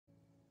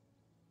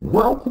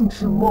Welcome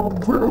to my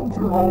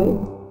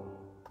video.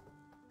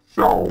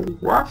 So,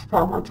 last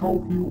time I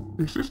told you,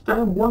 is this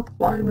game worth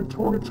playing in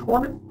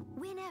 2020?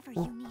 Whenever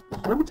you need me.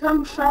 Let me tell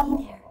you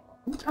something.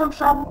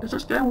 Is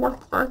this game worth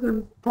playing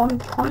in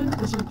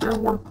 2020? Is this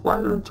game worth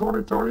playing in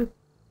 2020?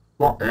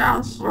 The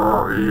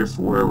answer is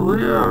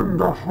within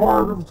the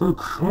heart of the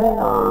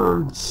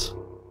cards.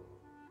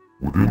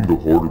 Within the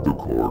heart of the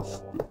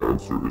cards. The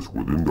answer is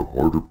within the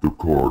heart of the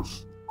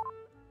cards.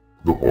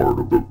 The heart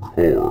of the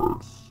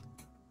cards.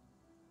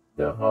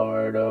 The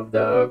heart of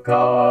the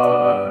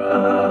card.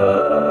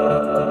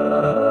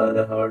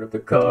 The heart of the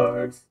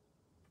cards.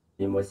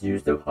 You must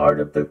use the heart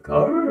of the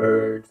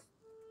cards.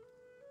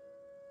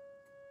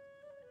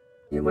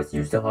 You must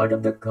use the heart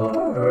of the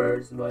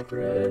cards, my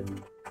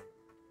friend.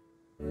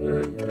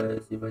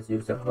 Yes, you must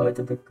use the heart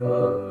of the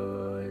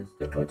cards.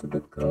 The heart of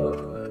the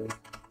cards.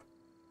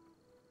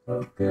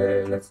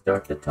 Okay, let's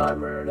start the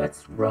timer.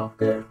 Let's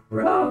rock and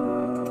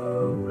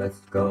roll. Let's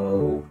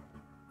go.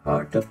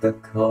 Heart of the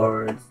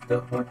cards, the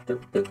heart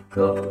of the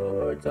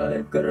cards.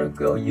 I'm gonna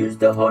go use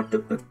the heart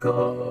of the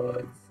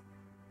cards.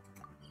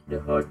 The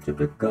heart of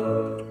the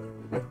cards,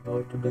 the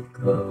heart of the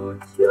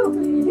cards.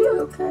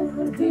 You can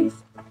unleash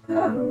the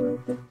power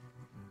of the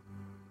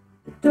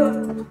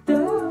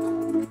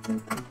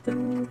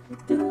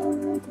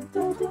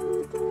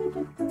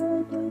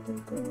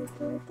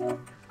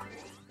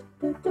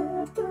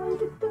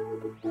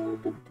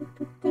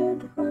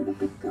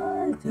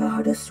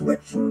Oh, the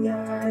switching,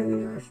 yeah,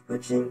 you're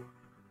switching.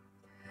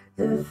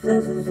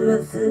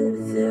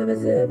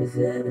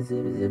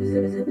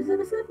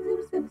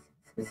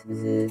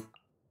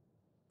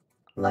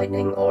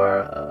 Lightning or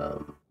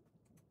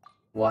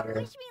water.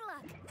 Wish me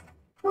luck.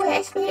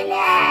 Wish me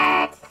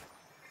luck.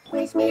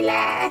 Wish me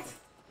luck.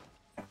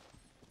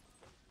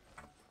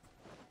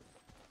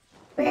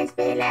 Wish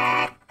me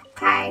luck.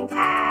 Pine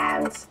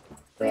counts.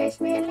 Wish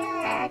me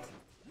luck.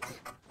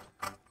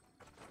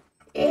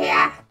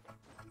 Yeah.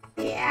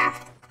 Yeah.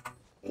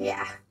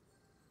 Yeah.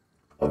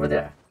 Over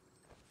there.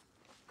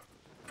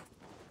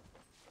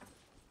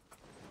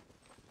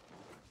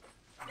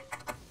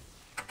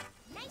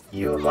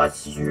 You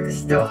must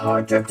use the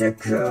heart of the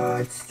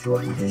gods to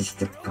unleash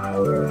the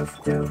power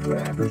of the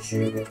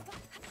ravaging.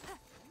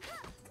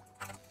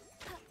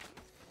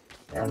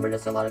 Amber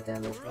does a lot of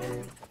damage,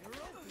 man.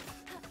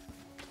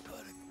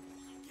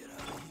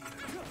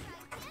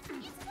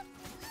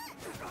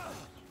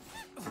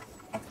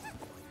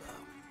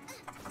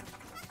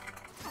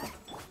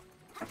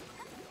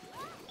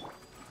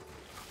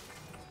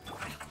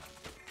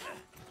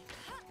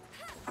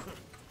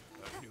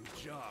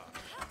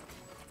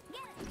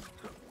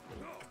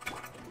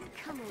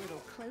 Come a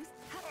little close.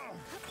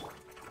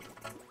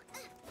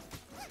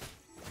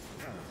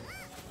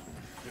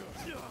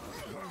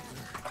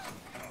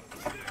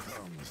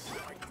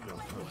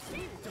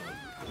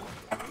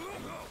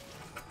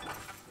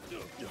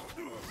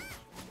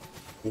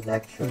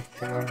 Electro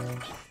charge.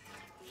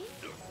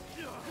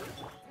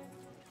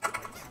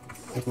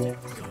 Signal.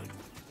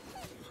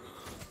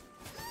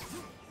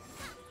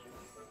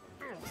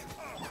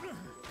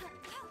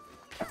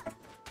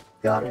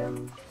 Got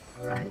him.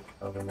 Alright,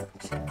 open up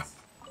the chest.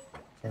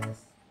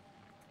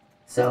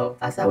 So,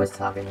 as I was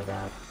talking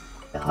about,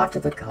 the heart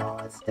of the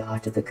cards, the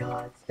heart of the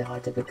cards, the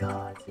heart of the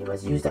cards. You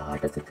must use the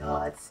heart of the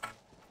cards.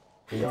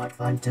 Your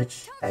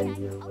advantage, and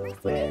you will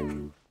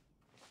win.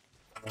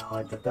 The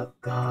heart of the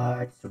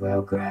cards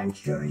will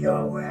grant you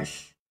your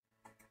wish.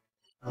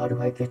 How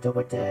do I get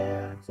over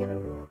there? I'm gonna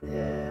go over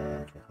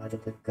there. The heart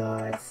of the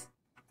cards.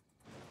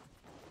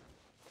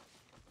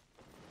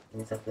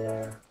 It's up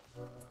there.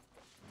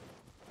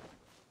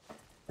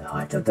 The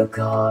heart of the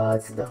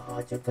cards, the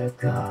heart of the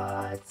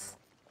cards.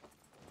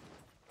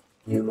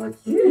 You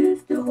must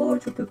use the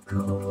heart of the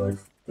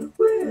cards to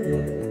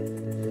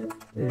win.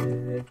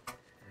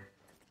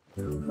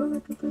 The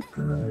heart of the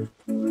cards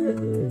to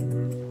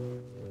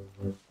win.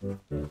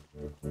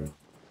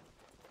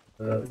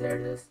 Oh, there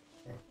it is.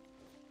 Okay.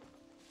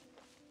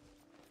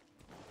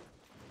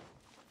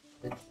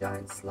 The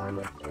giant slime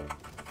right there.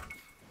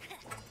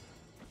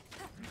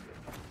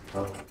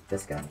 Oh,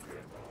 this guy.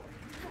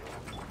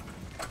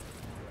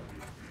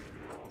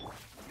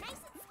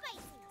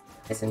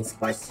 Nice and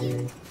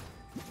spicy.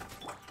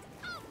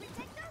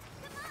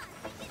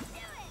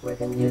 We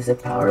can use the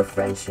power of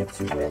friendship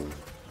to win.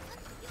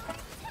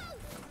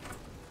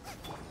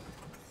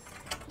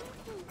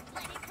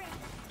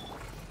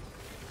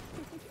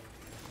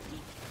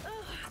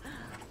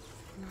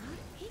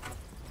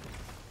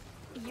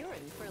 You're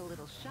in for a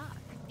little shock.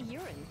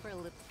 You're in for a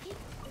little.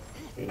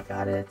 We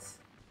got it.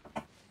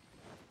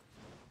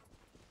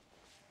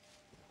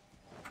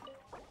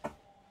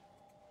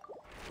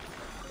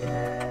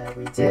 Yeah,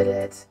 we did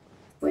it.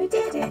 We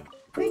did it.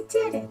 We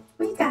did it.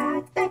 We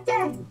got the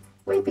game.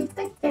 We beat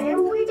the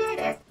game. We did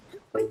it.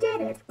 We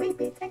did it. We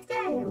beat the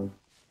game.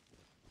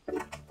 We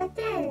beat the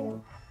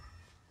game.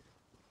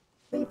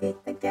 We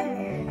beat the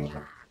game.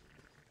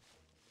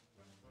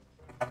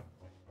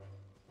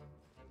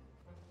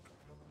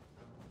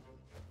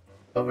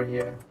 Over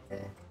here.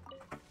 Okay.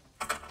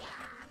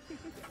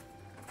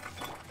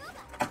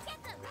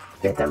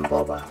 Get them,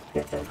 Boba.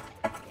 Get them.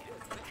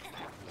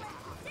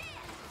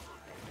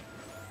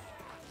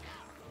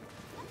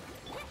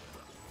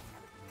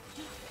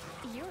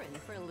 You're in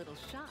for a little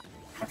shock.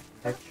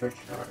 Extra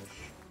charge.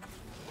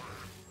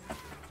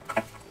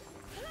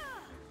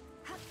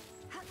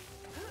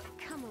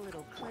 Come a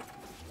little closer.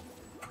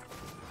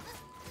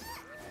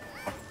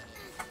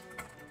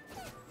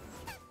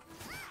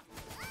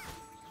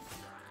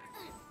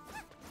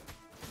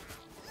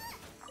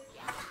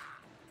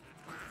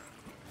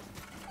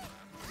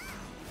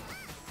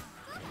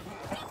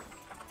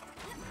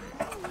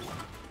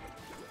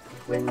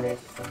 Win this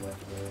somewhere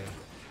here.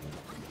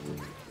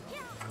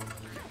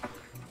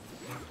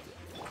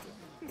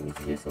 He's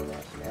using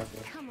that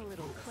magic. Come a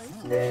little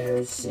closer.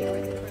 There's You're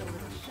in for a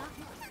little shock.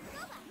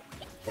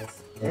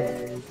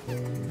 there's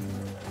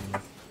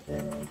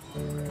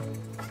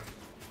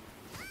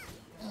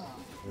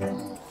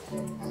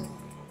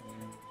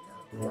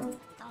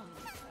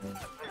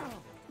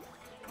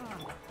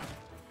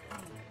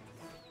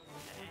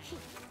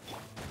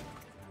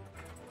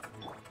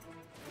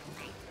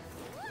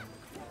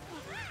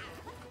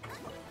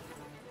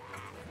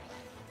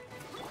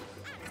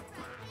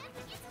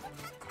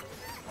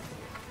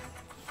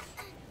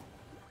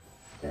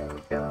there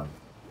we go.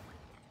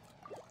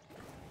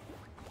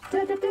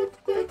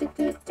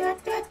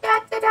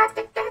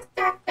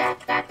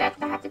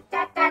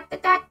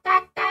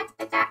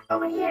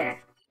 Over here.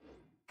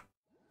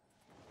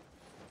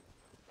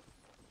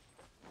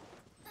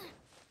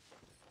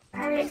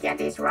 How do you get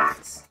these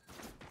rocks?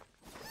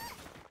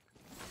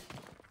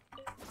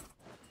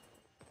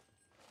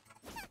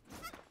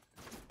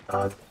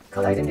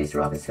 Collecting these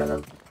rocks is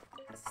gonna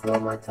slow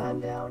my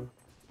time down.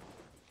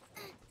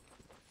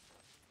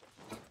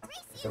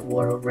 It's a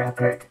world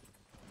record.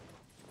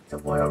 It's a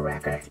world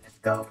record. Let's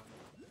go.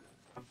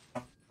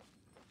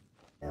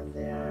 And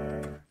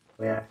there.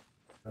 Where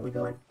are we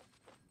going?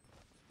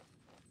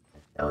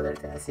 Oh, there.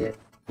 I see it.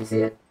 You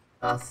see it?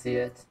 I see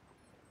it.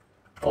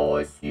 Oh,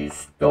 I see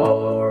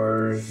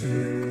stars.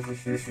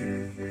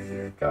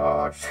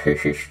 Stars.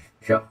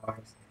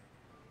 Stars.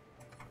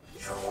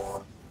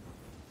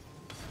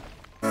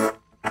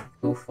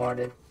 Who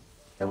farted?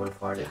 Someone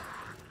farted.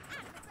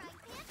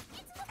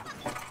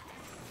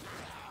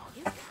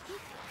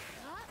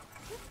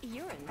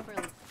 You're in for a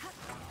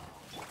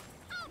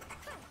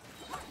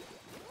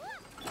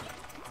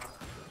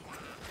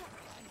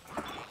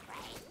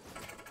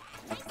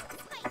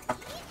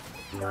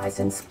Nice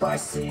and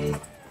spicy.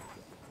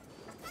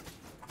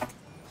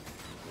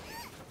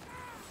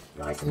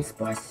 Nice and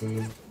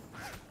spicy.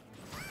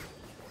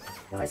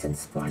 Nice and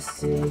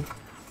spicy.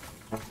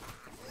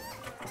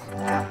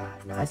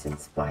 Nice and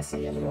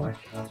spicy anymore.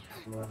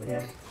 More over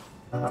there.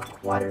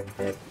 Water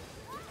bit.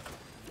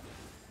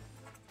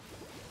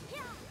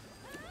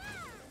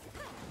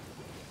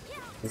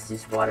 Let's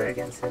use water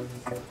against him.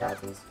 He's gonna die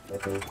these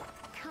quickly.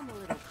 come a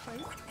little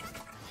closer.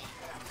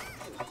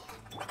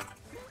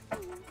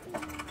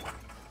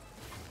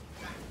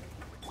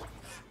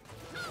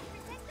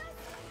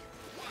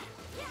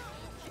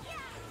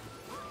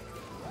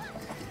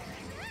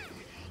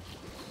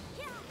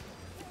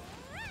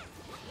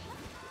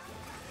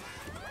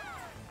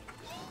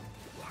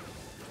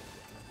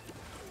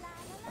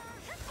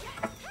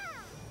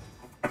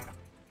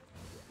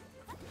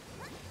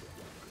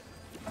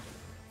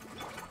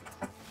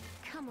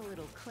 Come a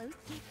little close.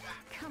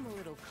 Come a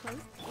little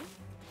close.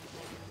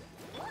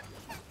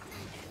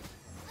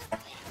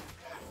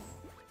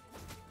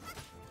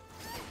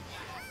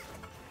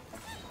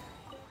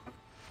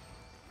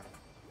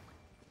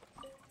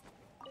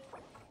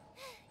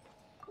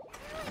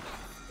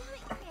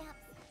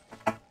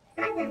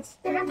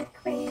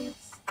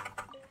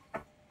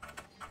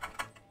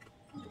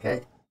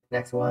 Okay,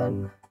 next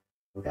one.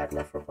 We got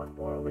enough for one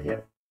more over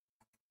here.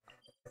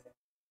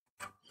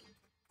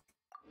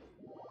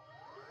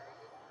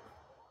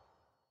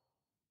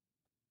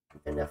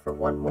 Enough for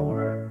one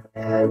more,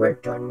 and we're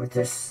done with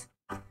this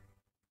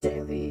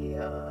daily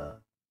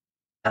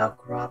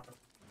outcrop.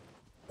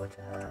 What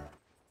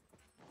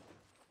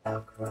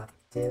outcrop,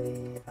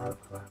 daily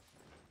outcrop,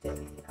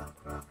 daily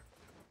outcrop.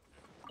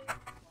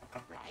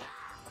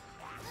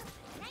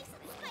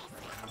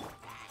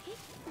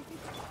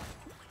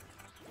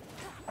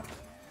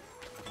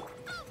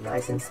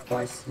 Nice and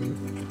spicy.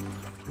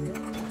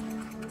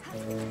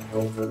 And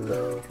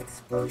overload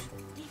explosion.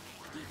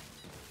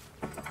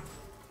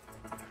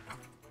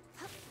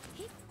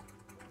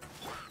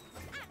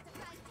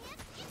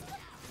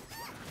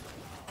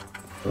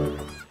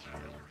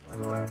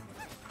 One more.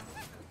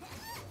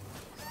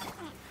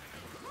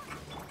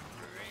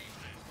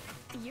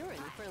 You're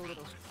in for a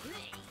little.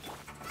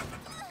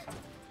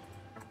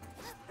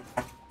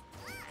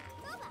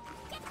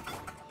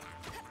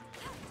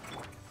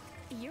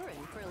 You're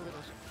in for a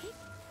little.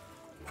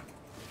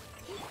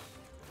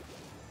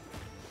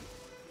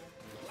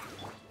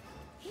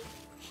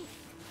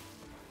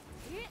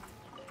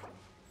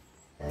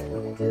 And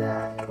when we do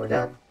that, we're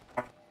done.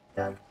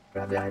 Done.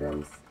 Grab the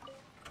items.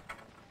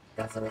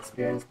 Got some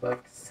experience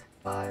books.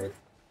 5.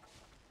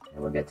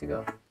 And we're good to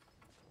go.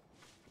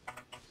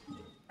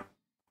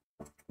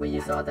 We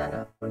used all that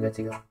up. We're good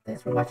to go.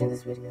 Thanks for watching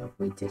this video.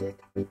 We did it.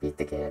 We beat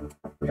the game.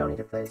 We don't need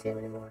to play this game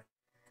anymore.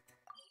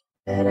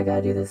 And I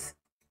gotta do this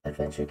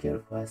adventure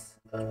guild quest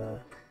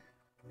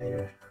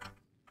later.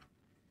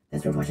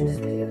 Thanks for watching this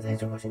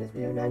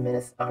video. 9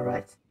 minutes.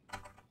 Alright.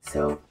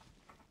 So,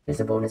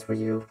 here's a bonus for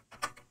you.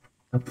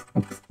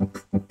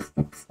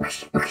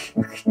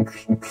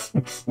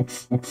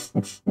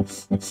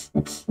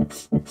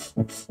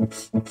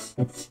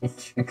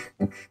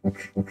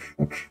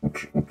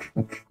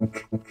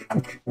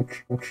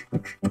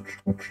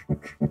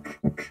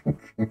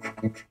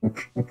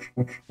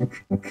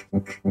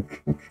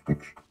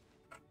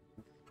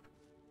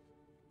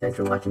 Thanks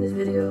for watching this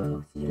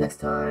video. See you next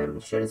time.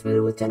 Share this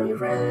video with 10 of your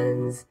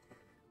friends.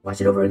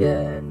 Watch it over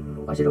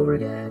again. Watch it over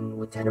again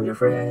with 10 of your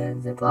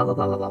friends. And blah blah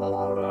blah blah blah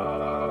blah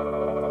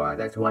blah.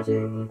 Thanks for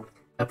watching.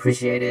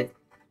 Appreciate it.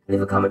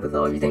 Leave a comment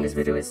below if you think this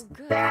video is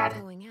bad.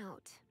 Going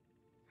out.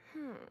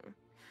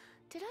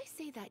 Did I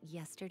say that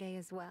yesterday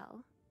as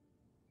well?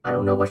 I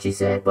don't know what she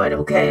said, but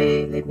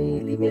okay. Leave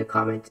me a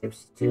comment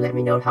to let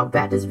me know how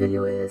bad this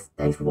video is.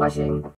 Thanks for watching.